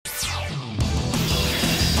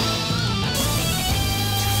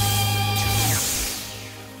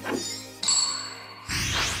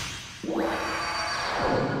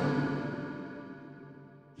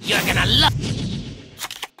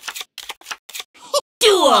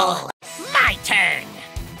Duel! My turn!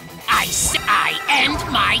 I end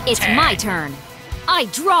my turn! It's my turn. I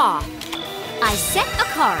draw. I set a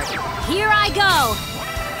card. Here I go.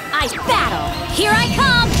 I battle. Here I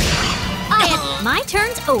come. My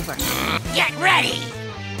turn's over. Get ready!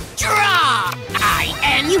 Draw! I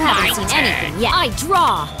end You my haven't seen turn! anything yet. I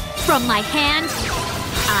draw. From my hand,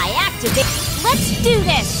 I activate. Let's do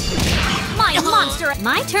this! My monster.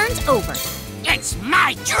 My turn's over. It's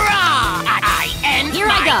my draw! I end Here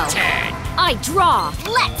my I go. turn! I draw.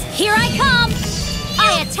 Let's. Here I come.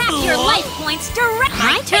 I attack your fool. life points direct.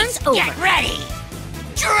 My turn's over. Get ready!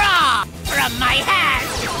 Draw! From my hand,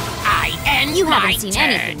 I end You my haven't seen turn!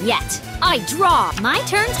 anything yet. I draw. My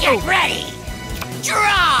turn's Get over. ready! Draw!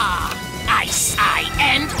 I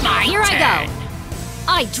end my Here turn! I go.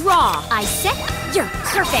 I draw. I set. You're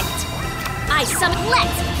perfect. I summon.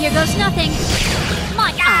 Let's. Here goes nothing.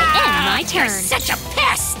 I end my You're turn. such a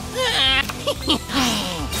pest!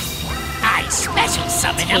 I special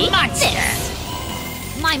summon a Take monster!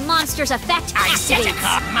 this. My monster's effect I set a activates.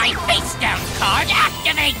 card. My face down card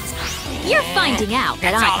activates! You're finding out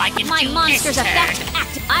that That's all I can my do monster's this effect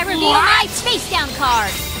turn. I reveal What? my face down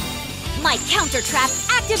card. My counter trap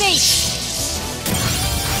activates.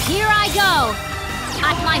 Here I go.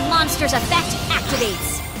 My monster's effect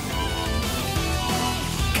activates.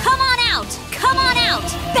 Come on out. Come on out.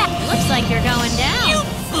 That looks like you're going down. You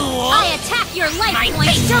fool! I attack your life My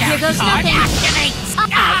points. face Here down goes card nothing. activates! I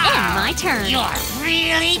end my turn. You're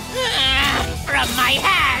really... from my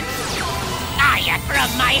hand! From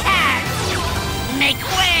my hand! Make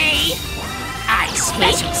way! I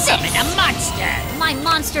special Take summon this. a monster! My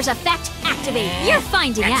monster's effect activate. You're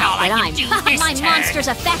finding That's out all I that can I'm do this my turn. monster's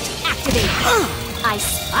effect activate.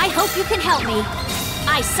 I hope you can help me.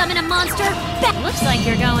 I summon a monster. That looks like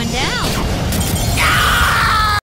you're going down.